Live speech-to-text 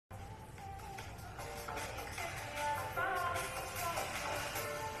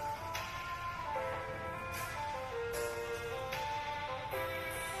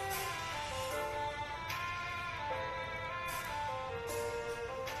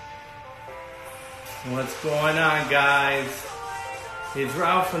What's going on, guys? It's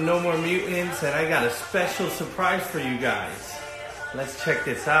Ralph from No More Mutants, and I got a special surprise for you guys. Let's check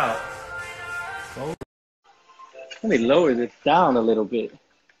this out. Oh. Let me lower this down a little bit.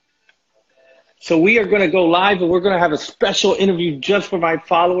 So we are going to go live, and we're going to have a special interview just for my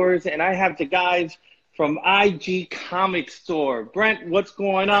followers, and I have the guys from IG Comic Store. Brent, what's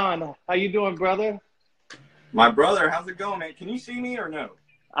going on? How you doing, brother? My brother, how's it going, man? Can you see me or no?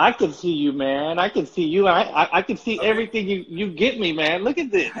 I can see you, man. I can see you. I can see everything you get me, man. Look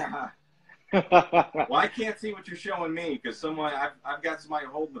at this. Well, I can't see what you're showing me because I've got somebody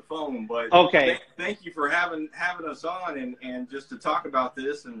holding the phone. But okay, thank you for having us on and just to talk about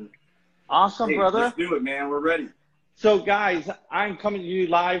this. And awesome, hey, brother. Let's do it, man. We're ready. So, guys, I'm coming to you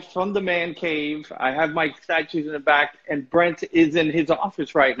live from the man cave. I have my statues in the back, and Brent is in his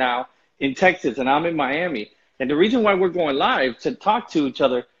office right now in Texas, and I'm in Miami. And the reason why we're going live to talk to each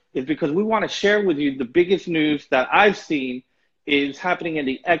other is because we want to share with you the biggest news that I've seen is happening in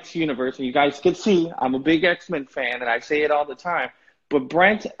the X universe. And you guys can see I'm a big X-Men fan, and I say it all the time. But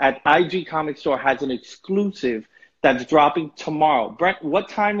Brent at IG Comic Store has an exclusive that's dropping tomorrow. Brent, what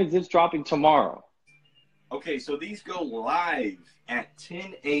time is this dropping tomorrow? Okay, so these go live at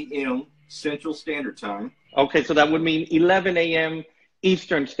 10 a.m. Central Standard Time. Okay, so that would mean 11 a.m.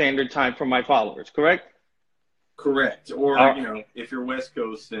 Eastern Standard Time for my followers, correct? Correct. Or, you know, if you're West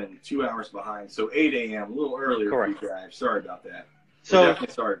Coast, then 2 hours behind. So 8 a.m., a little earlier for you guys. Sorry about that. We're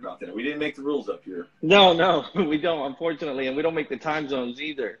definitely sorry about that. We didn't make the rules up here. No, we don't, unfortunately. And we don't make the time zones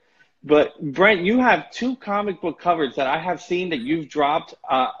either. But, Brent, you have two comic book covers that I have seen that you've dropped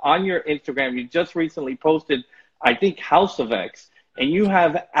on your Instagram. You just recently posted, I think, House of X. And you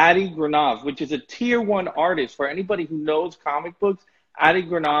have Adi Granov, which is a Tier 1 artist. For anybody who knows comic books, Adi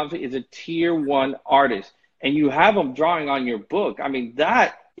Granov is a Tier 1 artist. And you have them drawing on your book. I mean,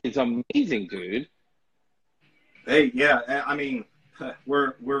 that is amazing, dude. Hey, yeah. I mean,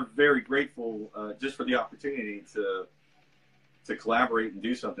 we're very grateful just for the opportunity to collaborate and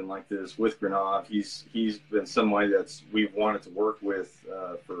do something like this with Granov. He's been somebody we've wanted to work with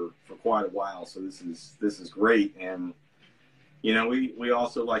for quite a while. So this is great. And you know, we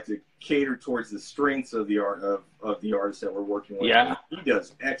also like to cater towards the strengths of the artists that we're working with. Yeah, he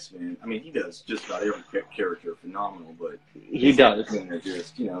does X-Men. I mean, he does just about every character phenomenal, but he does. X-Men are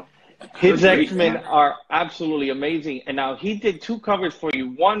just, you know, his X-Men are absolutely amazing. And now he did two covers for you.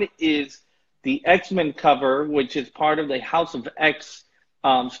 One is the X-Men cover, which is part of the House of X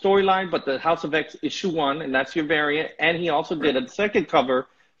storyline, but the House of X issue 1, and that's your variant. And he also did a second cover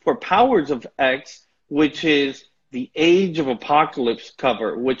for Powers of X, which is the Age of Apocalypse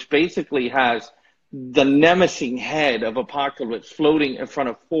cover, which basically has the nemesis head of Apocalypse floating in front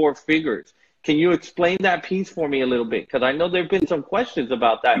of 4 figures. Can you explain that piece for me a little bit? Because I know there have been some questions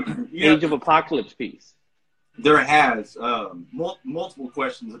about that Age of Apocalypse piece. There has multiple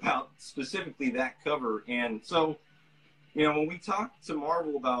questions about specifically that cover. And so, you know, when we talked to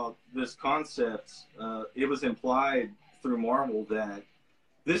Marvel about this concept, it was implied through Marvel that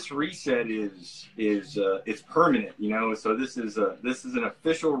this reset is it's permanent, you know. So this is an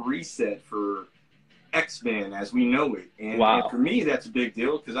official reset for X-Men as we know it. And, wow. And for me, that's a big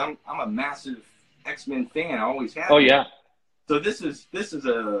deal because I'm a massive X-Men fan. I always have. Oh yeah. So this is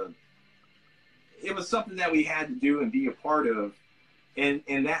it was something that we had to do and be a part of. And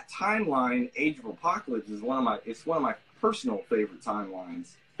that timeline, Age of Apocalypse, is one of my personal favorite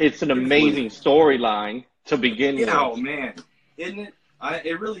timelines. It's an amazing storyline to begin with. Oh man, isn't it?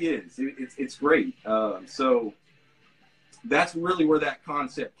 It really is. It's great. So that's really where that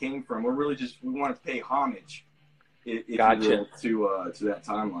concept came from. We wanted to pay homage, if you will, to that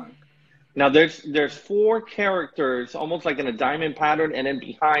timeline. Now there's 4 characters, almost like in a diamond pattern, and then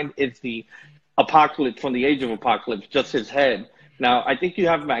behind is the Apocalypse from the Age of Apocalypse, just his head. Now I think you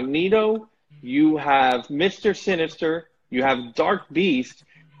have Magneto, you have Mr. Sinister, you have Dark Beast,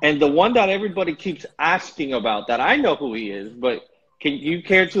 and the one that everybody keeps asking about that I know who he is, but can you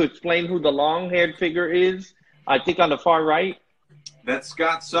care to explain who the long-haired figure is? I think on the far right. That's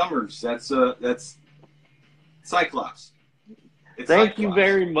Scott Summers. That's Cyclops. Thank you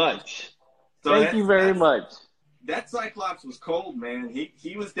very much. Thank you very much. That Cyclops was cold, man.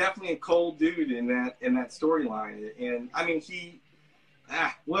 He was definitely a cold dude in that storyline. And I mean,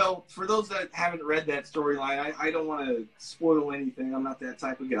 well, for those that haven't read that storyline, I don't want to spoil anything. I'm not that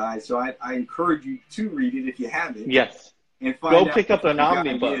type of guy. So I encourage you to read it if you haven't. Yes. And go pick up an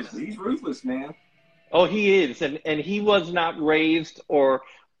omnibus. He's ruthless, man. Oh, he is, and he was not raised or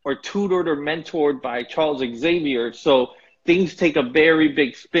tutored or mentored by Charles Xavier, so things take a very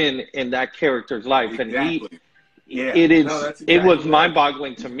big spin in that character's life. Exactly. And Yeah. It is. No, that's It was exactly right.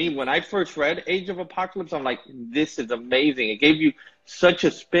 mind-boggling to me when I first read Age of Apocalypse. I'm like, this is amazing. It gave you such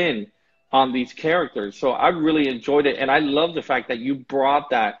a spin on these characters, so I really enjoyed it, and I love the fact that you brought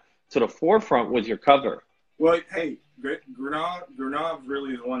that to the forefront with your cover. Well, hey, Granov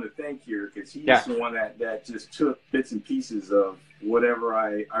really the one to thank here because he's Yeah. the one that just took bits and pieces of whatever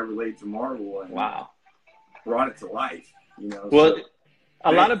I relate to Marvel and Wow. brought it to life. You know, Well, so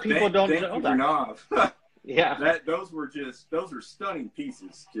a lot of people don't thank know you, that. Granov. Yeah. Those are stunning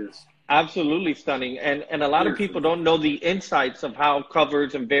pieces. Just Absolutely stunning. And a lot of people seriously. don't know the insights of how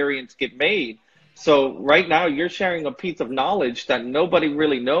covers and variants get made. So right now you're sharing a piece of knowledge that nobody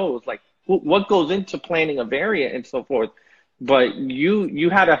really knows, like what goes into planning a variant and so forth. But you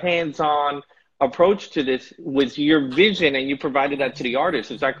had a hands-on approach to this with your vision and you provided that to the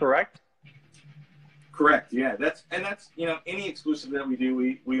artist. Is that correct? Correct. Yeah, that's any exclusive that we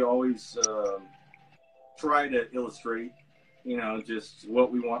do, we always try to illustrate just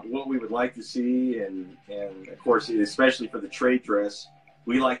what we want, what we would like to see, and of course, especially for the trade dress,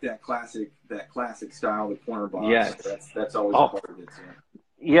 we like that classic style, the corner box. Yes. That's always Oh, part of it. So.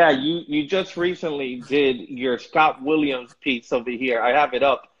 yeah, you just recently did your Scott Williams piece over here. I have it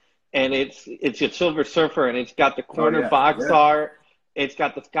up, and it's your Silver Surfer, and it's got the Oh corner box art, it's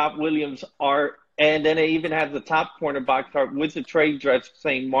got the Scott Williams art, and then it even has the top corner box art with the trade dress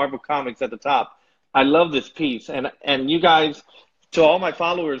saying Marvel Comics at the top. I love this piece, and you guys, to all my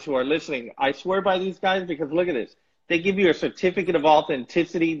followers who are listening, I swear by these guys because look at this. They give you a certificate of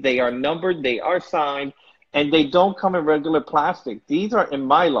authenticity. They are numbered, they are signed, and they don't come in regular plastic. These are in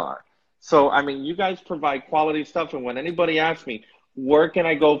Mylar. So, I mean, you guys provide quality stuff. And when anybody asks me, where can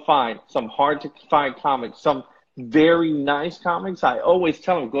I go find some hard to find comics, some very nice comics, I always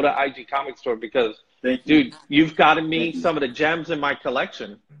tell them, go to IG Comic Store because, Thank you. dude, you've gotten me Thank you. some of the gems in my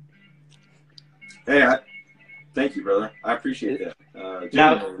collection. Hey, thank you, brother. I appreciate that.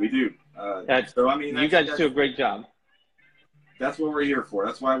 Now, we do. So, I mean, you guys do a great job. That's what we're here for.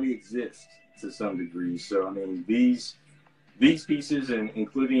 That's why we exist to some degree. So, I mean, these pieces, and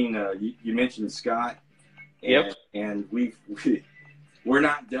including you mentioned Scott, and we're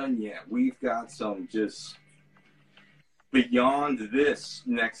not done yet. We've got some just beyond this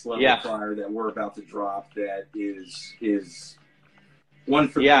next level fire that we're about to drop. That is one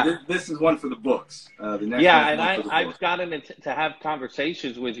for this is one for the books. The next and I've gotten to have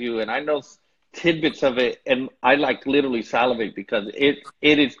conversations with you, and I know tidbits of it, and I like literally salivate because it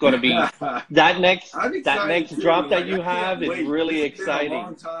is going to be that next drop that you have is really exciting. Been a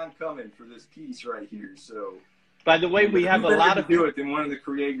long time coming for this piece right here. So, by the way, we have a lot of do it than one of the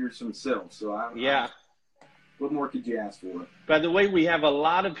creators himself. So what more could you ask for? By the way, we have a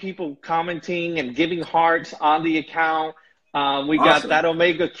lot of people commenting and giving hearts on the account. We got that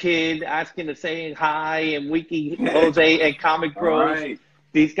Omega Kid asking to say hi, and Wiki Jose and Comic Bros. Right.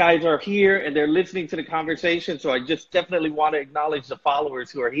 These guys are here and they're listening to the conversation, so I just definitely want to acknowledge the followers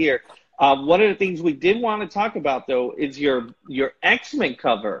who are here. One of the things we did want to talk about, though, is your X-Men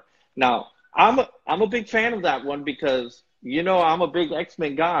cover. Now, I'm a big fan of that one because, I'm a big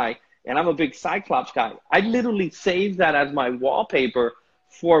X-Men guy and I'm a big Cyclops guy. I literally saved that as my wallpaper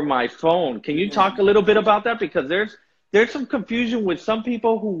for my phone. Can you talk a little bit about that? Because there's some confusion with some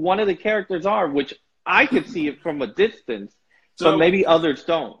people who one of the characters are, which I could see it from a distance. But maybe others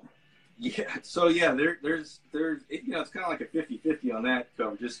don't. Yeah. So there's it's kind of like a 50-50 on that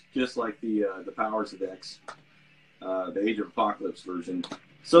cover, just like the Powers of X, the Age of Apocalypse version.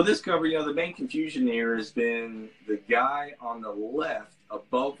 So this cover, the main confusion here has been the guy on the left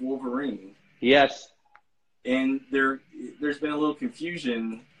above Wolverine. Yes. And there's been a little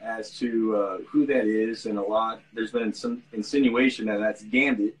confusion as to who that is, and there's been some insinuation that that's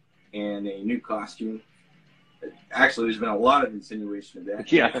Gambit and a new costume. Actually, there's been a lot of insinuation of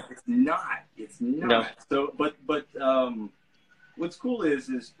that. Yeah, it's not. It's not. No. So, but what's cool is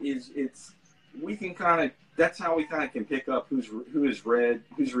it's we can kind of that's how we kind of can pick up who has read,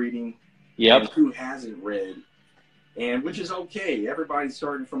 who's reading, and who hasn't read, and which is okay. Everybody's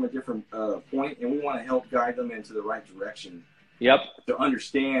starting from a different point, and we want to help guide them into the right direction. Yep. To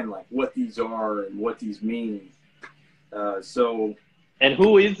understand like what these are and what these mean. And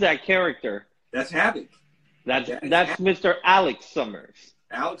who is that character? That's Havoc. That's Mr. Alex Summers.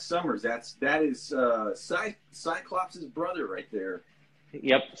 Alex Summers. That is Cyclops' brother right there.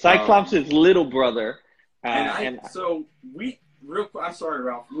 Yep, Cyclops' little brother. So I'm sorry,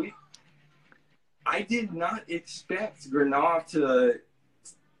 Ralph. I did not expect Granov to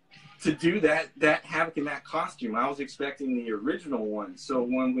do that Havoc in that costume. I was expecting the original one. So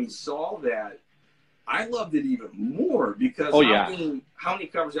when we saw that, I loved it even more because how many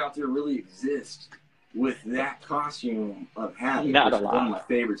covers out there really exist with that costume of Havoc, Not which a is one of lot. my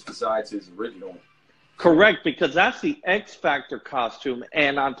favorites besides his original. Correct, because that's the X Factor costume,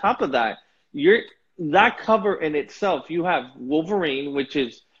 and on top of that, that cover in itself. You have Wolverine, which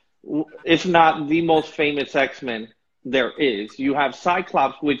is, if not the most famous X-Men there is. You have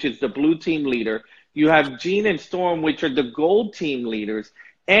Cyclops, which is the blue team leader. You have Jean and Storm, which are the gold team leaders,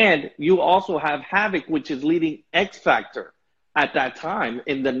 and you also have Havoc, which is leading X Factor at that time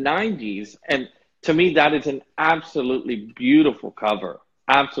in the '90s. And to me, that is an absolutely beautiful cover.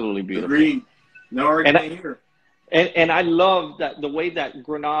 Absolutely beautiful. Agreed. No And argument here. and I love that the way that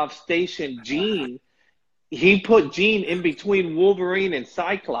Granov stationed Jean. He put Jean in between Wolverine and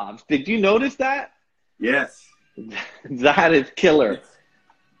Cyclops. Did you notice that? Yes. That is killer.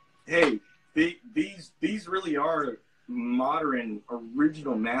 Hey, these really are modern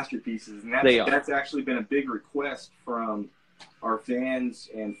original masterpieces, and that's actually been a big request from our fans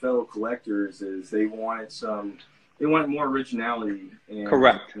and fellow collectors. Is they wanted more originality. And,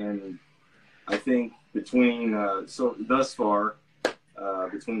 Correct. And I think between thus far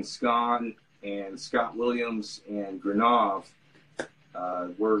between Scon and Scott Williams and Granov,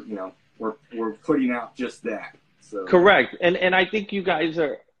 we're putting out just that. So Correct. And I think you guys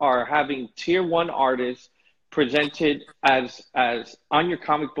are having tier one artists presented as on your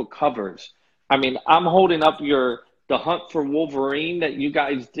comic book covers. I mean, I'm holding up the Hunt for Wolverine that you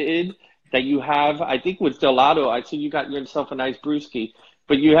guys did, that you have, I think with Delato. I see you got yourself a nice brewski,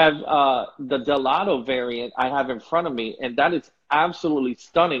 but you have the Delato variant I have in front of me, and that is absolutely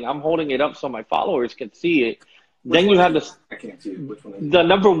stunning. I'm holding it up so my followers can see it. Then you have I can't see it. Which one? The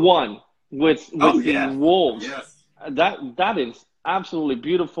number one with the wolves. Yes. That is absolutely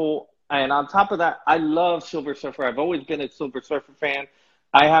beautiful. And on top of that, I love Silver Surfer. I've always been a Silver Surfer fan.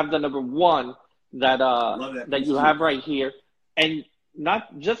 I have the number one that you have right here. And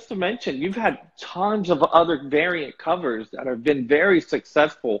not just to mention, you've had tons of other variant covers that have been very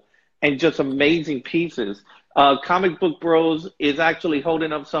successful and just amazing pieces. Comic Book Bros is actually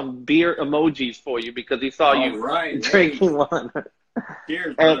holding up some beer emojis for you because he saw you drinking one.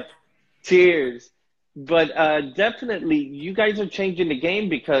 Cheers, brother. Cheers. But definitely, you guys are changing the game,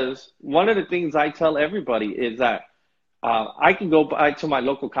 because one of the things I tell everybody is that I can go to my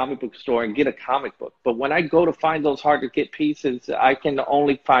local comic book store and get a comic book. But when I go to find those hard-to-get pieces, I can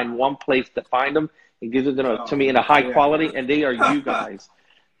only find one place to find them. It gives it to me in a high quality, and they are you guys.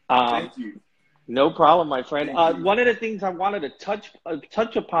 Thank you. No problem, my friend. One of the things I wanted to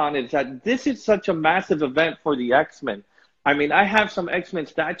touch upon is that this is such a massive event for the X-Men. I mean, I have some X-Men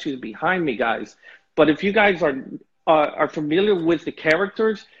statues behind me, guys. But if you guys are familiar with the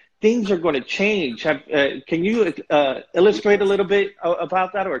characters, things are going to change. Can you illustrate a little bit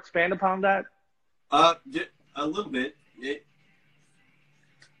about that or expand upon that? Just a little bit.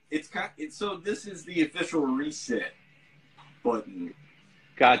 So this is the official reset button.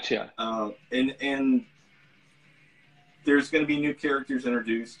 Gotcha. And there's going to be new characters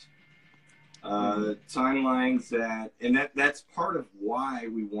introduced. Timelines that's part of why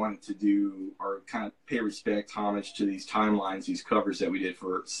we wanted to do or kind of pay respect, homage to these timelines, these covers that we did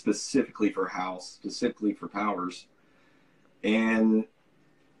specifically for House, specifically for Powers. And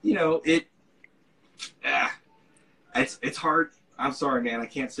it's hard. I'm sorry, man, I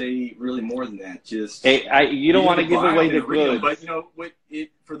can't say really more than that. Just you don't want to give away the goods, but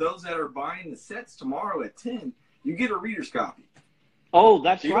for those that are buying the sets tomorrow at 10, you get a reader's copy. Oh,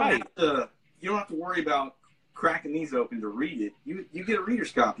 that's right. You don't have to worry about cracking these open to read it. You get a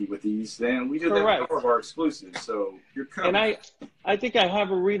reader's copy with these, and we do that with all of our exclusives. So you're covered. And I think I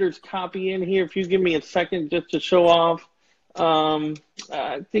have a reader's copy in here. If you give me a second just to show off. I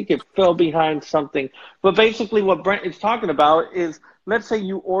think it fell behind something. But basically what Brent is talking about is, let's say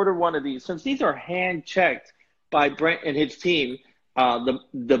you order one of these. Since these are hand-checked by Brent and his team,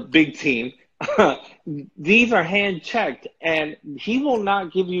 the big team, these are hand-checked, and he will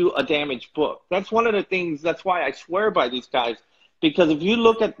not give you a damaged book. That's one of the things, that's why I swear by these guys, because if you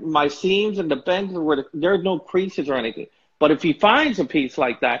look at my seams and the bends, there are no creases or anything. But if he finds a piece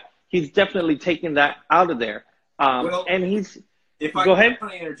like that, he's definitely taking that out of there. And he's. Go ahead. If I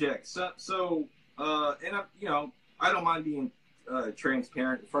can interject, I don't mind being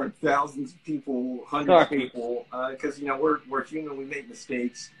transparent in front of thousands of people, hundreds of people, because we're human, we make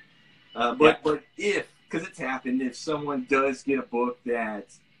mistakes. But because it's happened, if someone does get a book that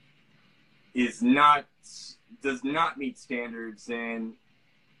does not meet standards, then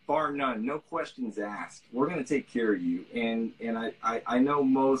bar none, no questions asked, we're going to take care of you. And I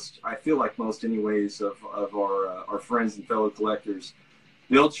know I feel like most anyways of our friends and fellow collectors,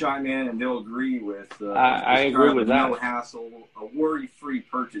 they'll chime in and they'll agree with I agree with that. No hassle, a worry-free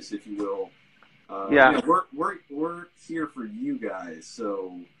purchase, if you will. Yeah. We're here for you guys.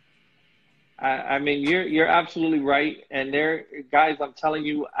 So I mean, you're absolutely right. And there, guys, I'm telling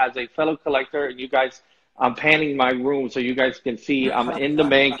you, as a fellow collector, and you guys, I'm panning my room so you guys can see I'm in the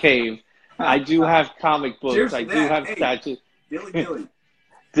man cave. I do have comic books. cheers I to do that. have Hey, statues. dilly dilly.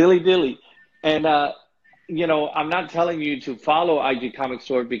 Dilly dilly. And I'm not telling you to follow IG Comic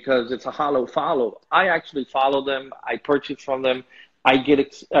Store because it's a hollow follow. I actually follow them. I purchase from them. I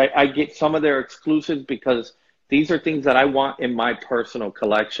get some of their exclusives because these are things that I want in my personal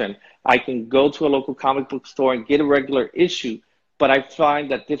collection. I can go to a local comic book store and get a regular issue, but I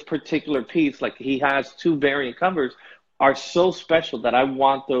find that this particular piece, like he has two variant covers, are so special that I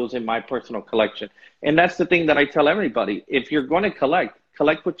want those in my personal collection. And that's the thing that I tell everybody. If you're going to collect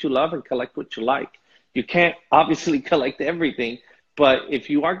what you love and collect what you like. You can't obviously collect everything, but if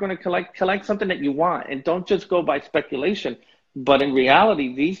you are going to collect something that you want, and don't just go by speculation. But in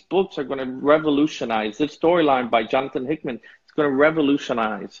reality, these books are going to revolutionize this storyline by Jonathan Hickman. It's going to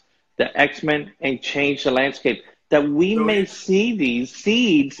revolutionize the X-Men and change the landscape. That we So may see these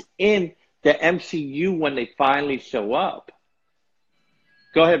seeds in the MCU when they finally show up.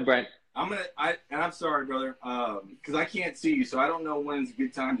 Go ahead, Brent. I'm sorry, brother, because I can't see you, so I don't know when's a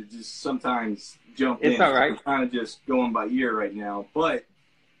good time to just sometimes jump in. It's all right. I'm kind of just going by ear right now. But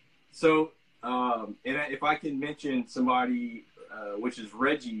so, if I can mention somebody, which is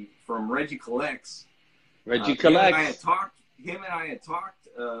Reggie from Reggie Collects. Reggie Collects. Him and I had talked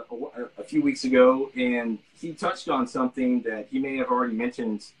a few weeks ago, and he touched on something that he may have already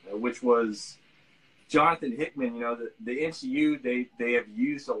mentioned, which was Jonathan Hickman. The MCU, they have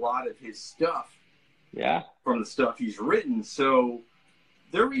used a lot of his stuff. Yeah. From the stuff he's written. So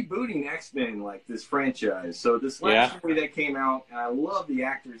they're rebooting X-Men, like this franchise. So this last movie that came out, and I love the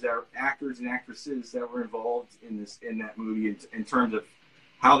actors and actresses that were involved in that movie in terms of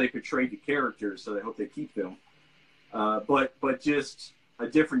how they portrayed the characters. So I hope they keep them. But just a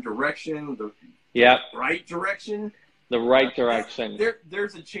different direction, the right direction. The right direction.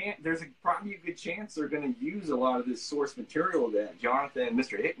 There's probably a good chance they're going to use a lot of this source material that Jonathan,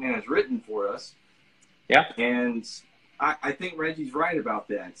 Mr. Hickman, has written for us. Yeah. And I think Reggie's right about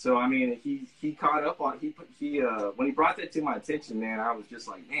that. So I mean, he caught up on when he brought that to my attention, man, I was just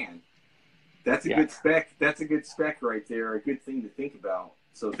like, man, that's a good spec. That's a good spec right there. A good thing to think about.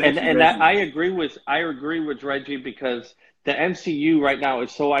 So thank you, Reggie. I agree with Reggie because the MCU right now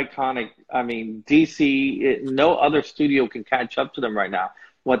is so iconic. I mean, DC, no other studio can catch up to them right now.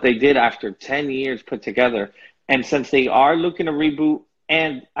 What they did after 10 years put together. And since they are looking to reboot,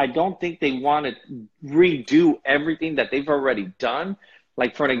 and I don't think they want to redo everything that they've already done.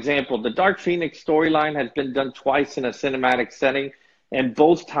 Like, for an example, the Dark Phoenix storyline has been done twice in a cinematic setting. And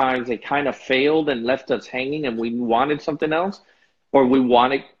both times they kind of failed and left us hanging and we wanted something else. Or we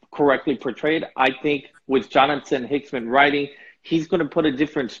want it correctly portrayed. I think with Jonathan Hickman writing, he's going to put a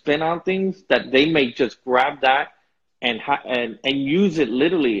different spin on things that they may just grab that and use it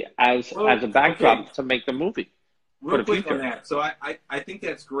literally as a backdrop to make the movie. Real quick on that. So I think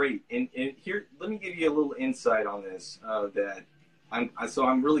that's great. And here, let me give you a little insight on this.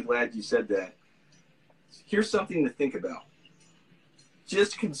 I'm really glad you said that. Here's something to think about.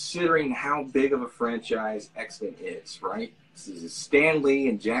 Just considering how big of a franchise X-Men is, right? This is Stan Lee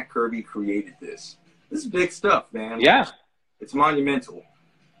and Jack Kirby created this. This is big stuff, man. Yeah. It's monumental.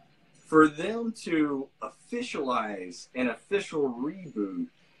 For them to officialize an official reboot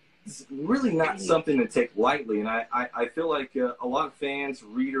is really not something to take lightly. And I feel like a lot of fans,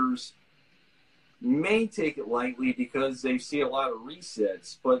 readers, may take it lightly because they see a lot of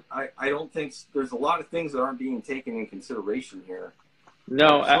resets. But I don't think there's a lot of things that aren't being taken in consideration here.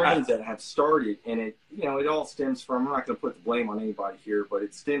 No, trends that have started, and it all stems from. I'm not going to put the blame on anybody here, but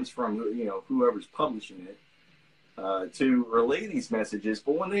it stems from whoever's publishing it to relay these messages.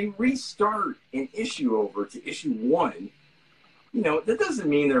 But when they restart an issue over to issue 1, that doesn't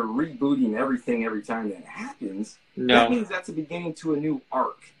mean they're rebooting everything every time that happens. No, that means that's a beginning to a new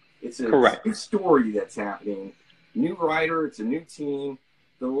arc. It's a new story that's happening. New writer, it's a new team.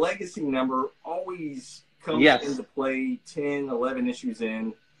 The legacy number always comes into play 10, 11 issues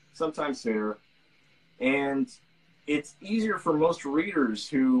in, sometimes sooner. And it's easier for most readers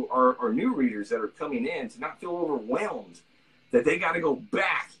who are new readers that are coming in to not feel overwhelmed that they got to go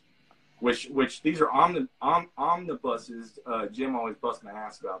back, which these are omnibuses. Jim always busts my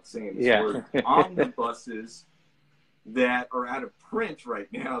ass about saying this word. Omnibuses that are out of print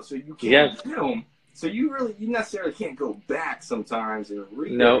right now, so you can't get them. So you necessarily can't go back sometimes and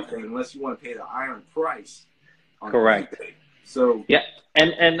read everything unless you want to pay the iron price. Correct. eBay. So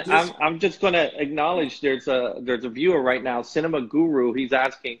and I'm just going to acknowledge there's a viewer right now, Cinema Guru. He's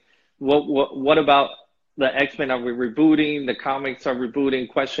asking, what about the X-Men? Are we rebooting? The comics are rebooting?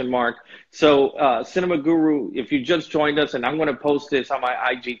 Question mark. So, Cinema Guru, if you just joined us, and I'm going to post this on my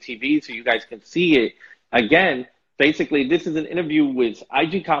IGTV so you guys can see it again. Basically, this is an interview with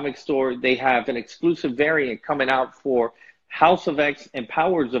IG Comics Store. They have an exclusive variant coming out for House of X and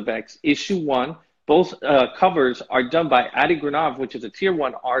Powers of X issue 1. Both covers are done by Adi Granov, which is a tier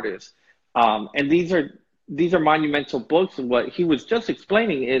 1 artist. And these are monumental books. And what he was just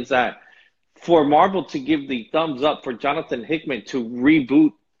explaining is that for Marvel to give the thumbs up for Jonathan Hickman to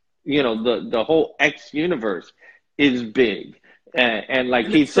reboot, the whole X universe is big. And like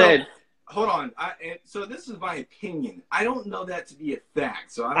he said, hold on. So this is my opinion. I don't know that to be a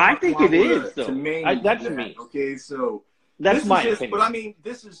fact. So I think it is, though. That's that. me. Okay, so that's my opinion. But I mean,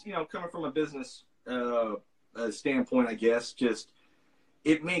 this is coming from a business standpoint, I guess. Just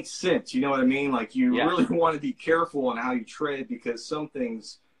it makes sense. You know what I mean? Like you really want to be careful on how you tread because some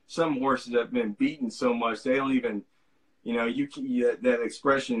horses have been beaten so much they don't even, that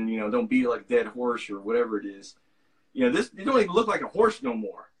expression, don't beat it like a dead horse or whatever it is. This they don't even look like a horse no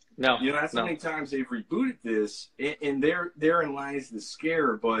more. No, that's how many times they've rebooted this, and therein lies the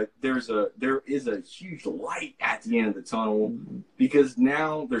scare. But there is a huge light at the end of the tunnel because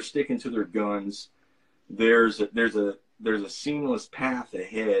now they're sticking to their guns. There's a seamless path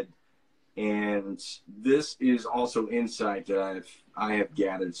ahead, and this is also insight that I have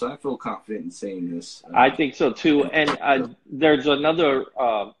gathered. So I feel confident in saying this. I think so too. And there's another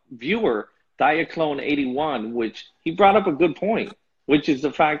viewer, Diaclone81, which he brought up a good point, which is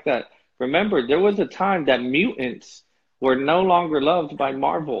the fact that, remember, there was a time that mutants were no longer loved by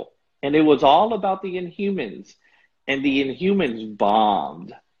Marvel, and it was all about the Inhumans, and the Inhumans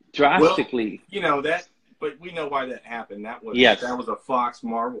bombed drastically. Well, but we know why that happened. That was a Fox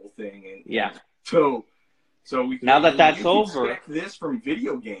Marvel thing, and so we now that's over. Expect this from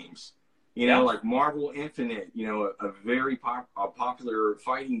video games. Like Marvel Infinite, a very popular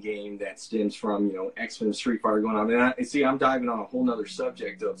fighting game that stems from, X-Men, Street Fighter going on. And I'm diving on a whole nother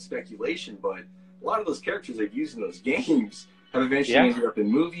subject of speculation, but a lot of those characters they've used in those games have eventually ended up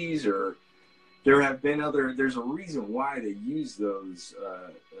in movies, or there's a reason why they use those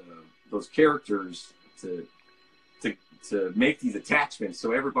characters to make these attachments.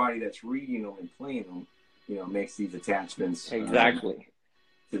 So everybody that's reading them and playing them, makes these attachments. Exactly.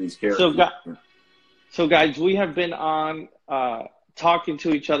 To these characters. So guys, we have been on talking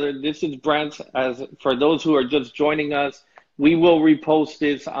to each other. This is Brent. As for those who are just joining us, we will repost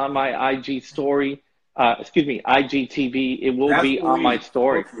this on my IG story. IGTV. It will be on my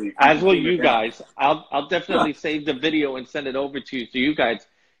story, as will you guys. I'll definitely save the video and send it over to you so you guys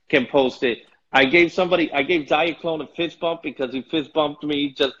can post it. I gave Diaclone a fist bump because he fist bumped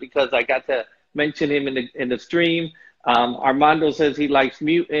me just because I got to mention him in the stream. Armando says he likes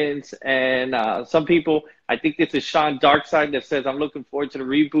mutants, and some people, I think this is Sean Darkside, that says I'm looking forward to the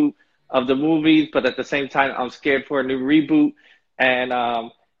reboot of the movies, but at the same time I'm scared for a new reboot.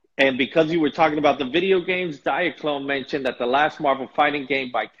 And because you were talking about the video games, Diaclone mentioned that the last Marvel fighting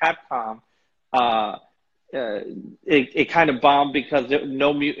game by Capcom, it kind of bombed because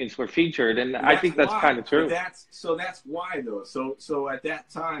no mutants were featured, and I think that's kind of true. That's why though. So at that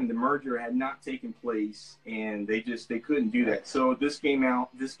time the merger had not taken place, and they couldn't do that. So this game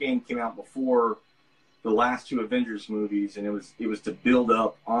came out before the last two Avengers movies, and it was to build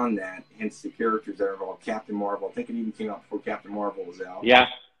up on that. Hence the characters that are involved. Captain Marvel. I think it even came out before Captain Marvel was out. Yeah.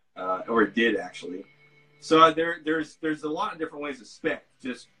 Or it did actually. So there's a lot of different ways to spec.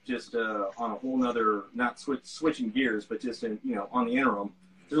 Just on a whole nother, not switching gears, but just on the interim,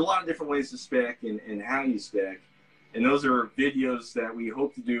 there's a lot of different ways to spec and how you spec, and those are videos that we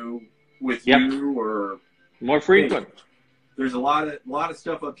hope to do with you or more frequent. There's a lot of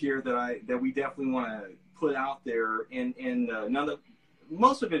stuff up here that we definitely want to put out there, and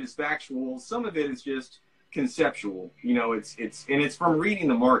most of it is factual. Some of it is just conceptual. It's from reading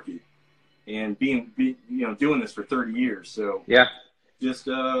the market and being doing this for 30 years. So just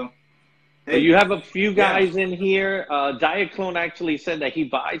hey, you have a few guys in here. Diaclone actually said that he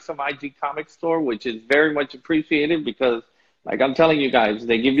buys some IG Comics Store, which is very much appreciated because, like I'm telling you guys,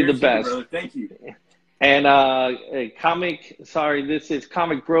 they give you the best. Brother. Thank you. And this is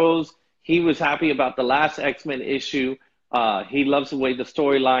Comic Bros. He was happy about the last X-Men issue. He loves the way the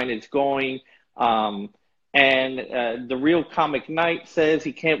storyline is going. And the Real Comic Knight says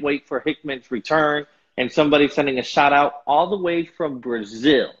he can't wait for Hickman's return. And somebody sending a shout out all the way from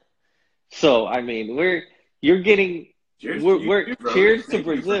Brazil. So I mean, cheers to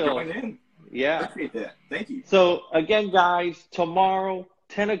Brazil. Yeah. Appreciate that. Thank you. So again, guys, tomorrow,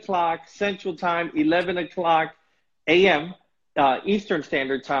 10 o'clock Central Time, 11 o'clock a.m., Eastern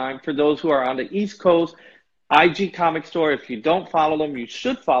Standard Time. For those who are on the East Coast, IG Comic Store, if you don't follow them, you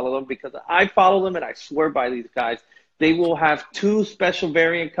should follow them because I follow them and I swear by these guys. They will have two special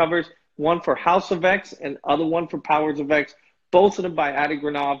variant covers, one for House of X and other one for Powers of X, both of them by Adi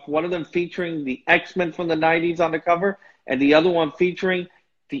Granov, one of them featuring the X-Men from the 90s on the cover and the other one featuring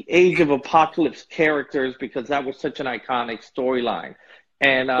the Age of Apocalypse characters because that was such an iconic storyline.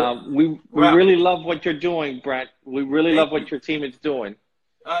 And we really love what you're doing, Brent. We really love what your team is doing.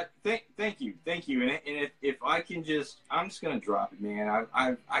 Thank you. And if I can I'm just gonna drop it, man.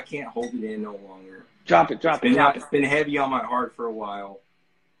 I can't hold it in no longer. Drop it. It's been heavy on my heart for a while.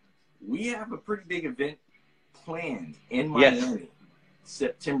 We have a pretty big event planned in Miami,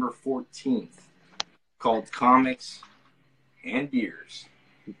 September 14th, called Comics and Beers.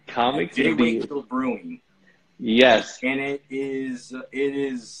 Comics and Beers. Brewing. Yes. And it is.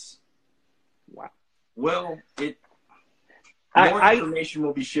 Wow. Well, more information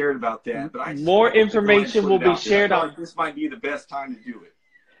will be shared about that. But more information will be shared on. This might be the best time to do it.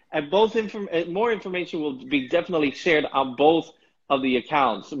 And more information will be definitely shared on both of the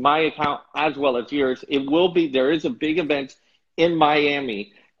accounts, my account as well as yours. There is a big event in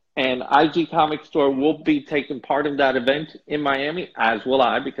Miami, and IG Comic Store will be taking part in that event in Miami, as will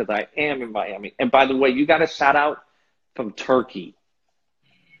I, because I am in Miami. And by the way, you got a shout out from Turkey.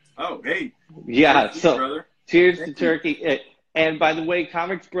 Oh, hey. Yeah, cheers to you. Turkey. And by the way,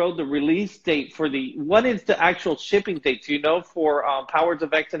 Comics Bro, the release date what is the actual shipping date? Do you know for Powers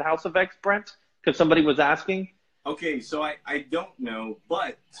of X and House of X, Brent? Because somebody was asking. Okay, so I don't know,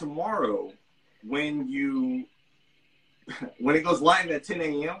 but tomorrow when it goes live at 10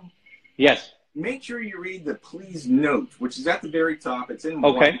 a.m., yes, make sure you read the please note, which is at the very top. It's in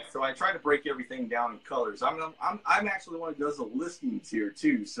white, so I try to break everything down in colors. I'm actually the one who does the listings here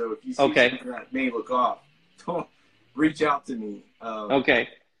too. So if you see something that may look off, don't reach out to me. Okay.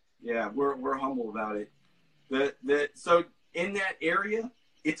 Yeah, we're humble about it. So in that area,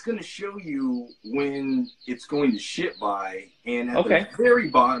 it's going to show you when it's going to ship by, and at the very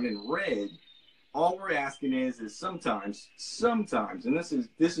bottom in red, all we're asking is sometimes, and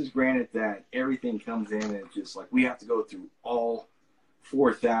this is granted that everything comes in and it's just like we have to go through all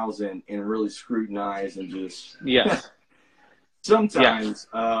 4,000 and really scrutinize and just sometimes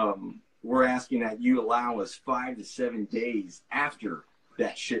we're asking that you allow us 5 to 7 days after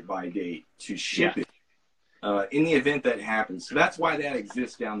that ship by date to ship it. In the event that happens. So that's why that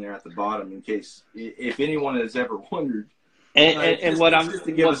exists down there at the bottom, in case if anyone has ever wondered. Just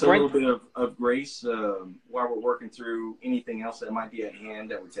to give us a little bit of grace while we're working through anything else that might be at hand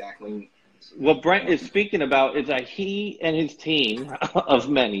that we're tackling. What Brent is speaking about is that he and his team of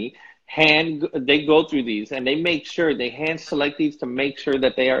many they go through these and they make sure they hand select these to make sure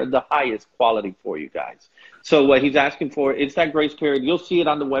that they are the highest quality for you guys. So what he's asking for is that grace period. You'll see it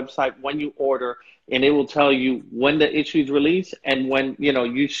on the website when you order, and it will tell you when the issue is released and when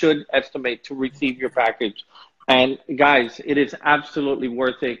you should estimate to receive your package. And guys, it is absolutely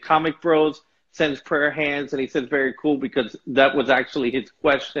worth it. Comic Bros sends prayer hands, and he says very cool because that was actually his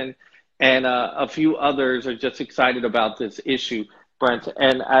question. And a few others are just excited about this issue, Brent.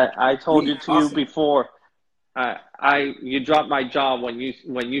 And I told you before, you dropped my jaw when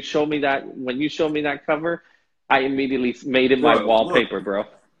you showed me that cover. I immediately made it my wallpaper, bro.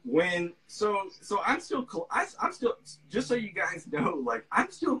 So I'm still just so you guys know, like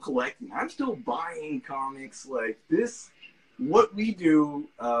I'm still collecting. I'm still buying comics like this. What we do,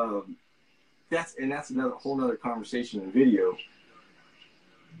 that's another whole nother conversation in video.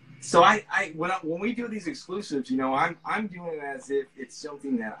 So when we do these exclusives, I'm doing it as if it's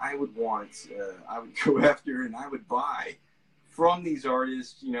something that I would want, I would go after, and I would buy from these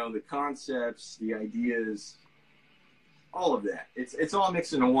artists. The concepts, the ideas, all of that. It's all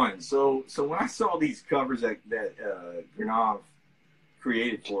mixed into one. So when I saw these covers that Granov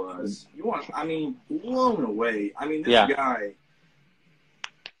created for us, blown away. This guy,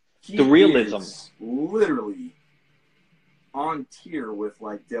 the realism, is literally on tier with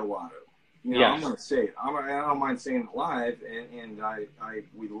like Delato. I'm gonna say it. I don't mind saying it live, and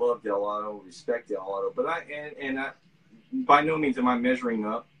we love Delato, respect Delato, but I by no means am I measuring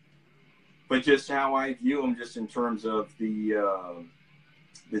up, but just how I view him, just in terms of the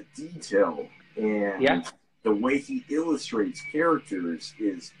detail and the way he illustrates characters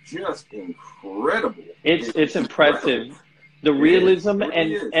is just incredible. It's impressive. The realism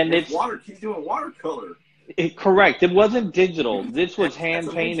and it's he's doing watercolor. Correct. It wasn't digital. This was hand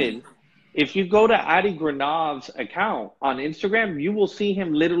painted. If you go to Adi Granov's account on Instagram, you will see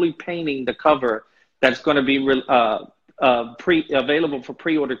him literally painting the cover that's going to be available for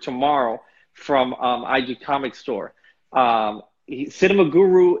pre-order tomorrow from IG Comic Store. Cinema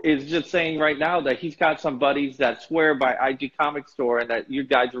Guru is just saying right now that he's got some buddies that swear by IG Comic Store and that you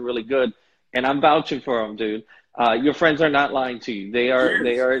guys are really good. And I'm vouching for them, dude. Your friends are not lying to you. They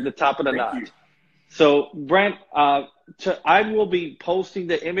Cheers. are at the top of the Thank notch. you. So, Brent, I will be posting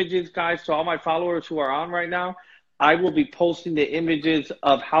the images, guys, to all my followers who are on right now. I will be posting the images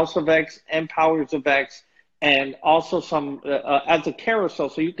of House of X and Powers of X, and also some as a carousel,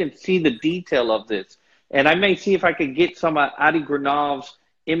 so you can see the detail of this. And I may see if I could get some Adi Granov's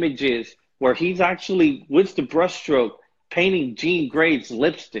images where he's actually, with the brushstroke, painting Jean Grey's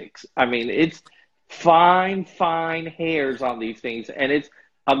lipsticks. I mean, it's fine, fine hairs on these things, and it's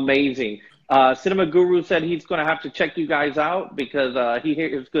amazing. Cinema Guru said he's going to have to check you guys out because he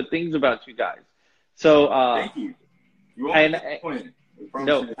hears good things about you guys. So, Thank you. You won't be disappointed.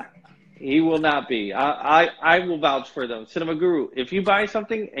 No, he will not be. I will vouch for them. Cinema Guru, if you buy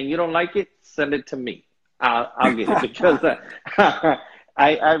something and you don't like it, send it to me. I'll get it because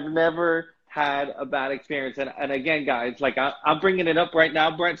I've never had a bad experience. And again, guys, like I'm bringing it up right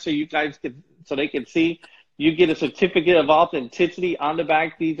now, Brent, so you guys so they can see. You get a certificate of authenticity on the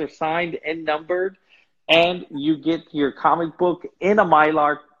back. These are signed and numbered, and you get your comic book in a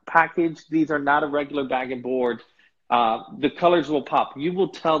Mylar package. These are not a regular bag and board. The colors will pop. You will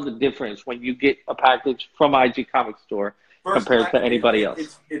tell the difference when you get a package from IG Comic Store compared to anybody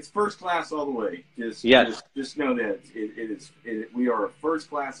else. It's first class all the way. Just know that we are a first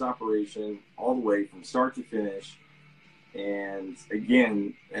class operation all the way from start to finish. And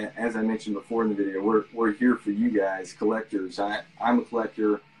again, as I mentioned before in the video, we're here for you guys, collectors. I'm a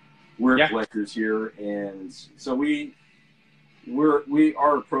collector. We're collectors here, and so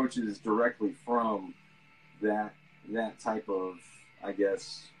our approach is directly from that type of, I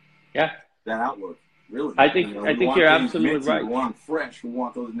guess, that outlook. Really, I think you're absolutely right. We want fresh. We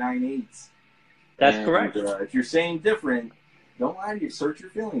want those 9/8s. That's correct. If you're saying different, don't lie to you. Search your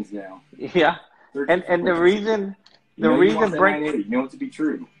feelings now. Yeah, and the reason Brent, you know it to be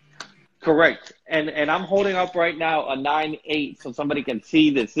true. Correct. And I'm holding up right now a 9/8 so somebody can see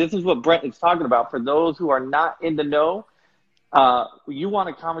this. This is what Brent is talking about. For those who are not in the know, you want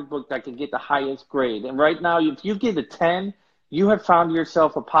a comic book that can get the highest grade. And right now, if you get a 10, you have found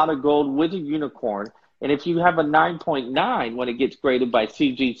yourself a pot of gold with a unicorn. And if you have a 9.9 when it gets graded by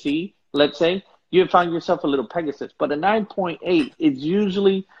CGC, let's say, you have found yourself a little Pegasus. But a 9.8 is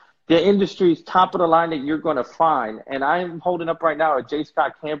usually the industry's top of the line that you're going to find. And I'm holding up right now a J.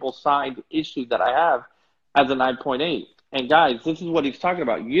 Scott Campbell signed issue that I have as a 9.8. And guys, this is what he's talking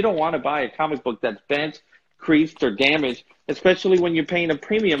about. You don't want to buy a comic book that's bent, creased, or damaged, especially when you're paying a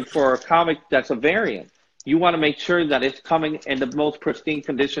premium for a comic that's a variant. You want to make sure that it's coming in the most pristine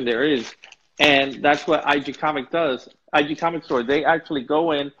condition there is. And that's what IG Comic does. IG Comic Store, they actually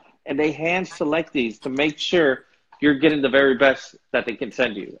go in and they hand select these to make sure you're getting the very best that they can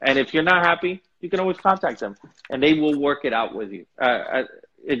send you. And if you're not happy, you can always contact them, and they will work it out with you. And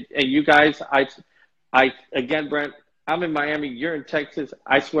you guys, again, Brent, I'm in Miami. You're in Texas.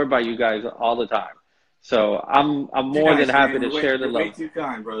 I swear by you guys all the time. So I'm more than happy to share the love. Way too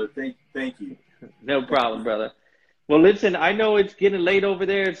kind, brother. Thank you. No problem, brother. Well, listen, I know it's getting late over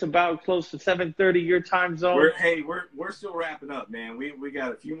there. It's about close to 7:30 your time zone. We're still wrapping up, man. We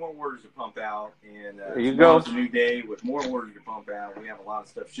got a few more orders to pump out, and there you go. It's a new day with more orders to pump out. We have a lot of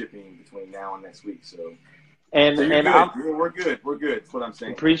stuff shipping between now and next week, so. And so we're good. That's what I'm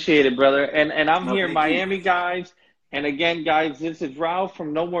saying. Appreciate it, brother. And I'm here in Miami, guys. And again, guys, this is Ralph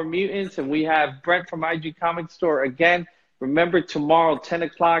from No More Mutants, and we have Brent from IG Comic Store again. Remember, tomorrow, 10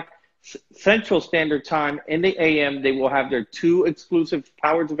 o'clock. Central Standard Time in the AM, they will have their 2 exclusive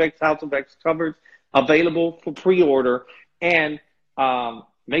Powers of X, House of X covers available for pre-order. And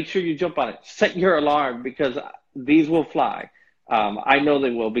make sure you jump on it. Set your alarm because these will fly. I know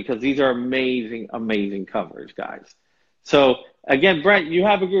they will because these are amazing, amazing covers, guys. So, again, Brent, you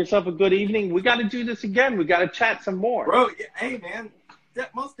have yourself a good evening. We got to do this again. We got to chat some more. Bro, hey, man,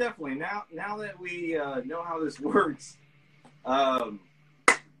 most definitely. Now that we know how this works,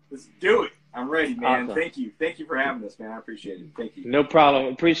 let's do it. I'm ready, man. Awesome. Thank you for having us, man. I appreciate it. Thank you. No problem.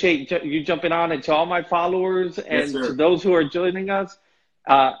 Appreciate you jumping on. And to all my followers and to those who are joining us,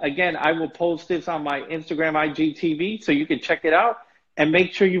 again, I will post this on my Instagram, IGTV, so you can check it out. And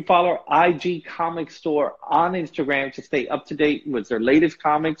make sure you follow IG Comic Store on Instagram to stay up to date with their latest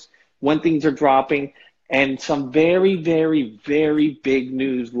comics, when things are dropping. And some very, very, very big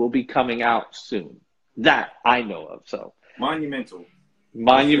news will be coming out soon. That I know of. So Monumental.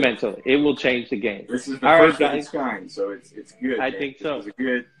 It will change the game. This is the first of its kind, so it's good. I think so. It's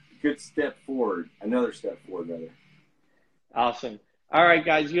a good step forward. Another step forward, rather. Awesome. All right,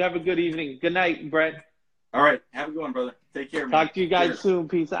 guys. You have a good evening. Good night, Brett. All right. Have a good one, brother. Take care, man. Talk to you guys Cheers. soon.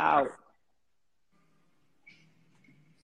 Peace out.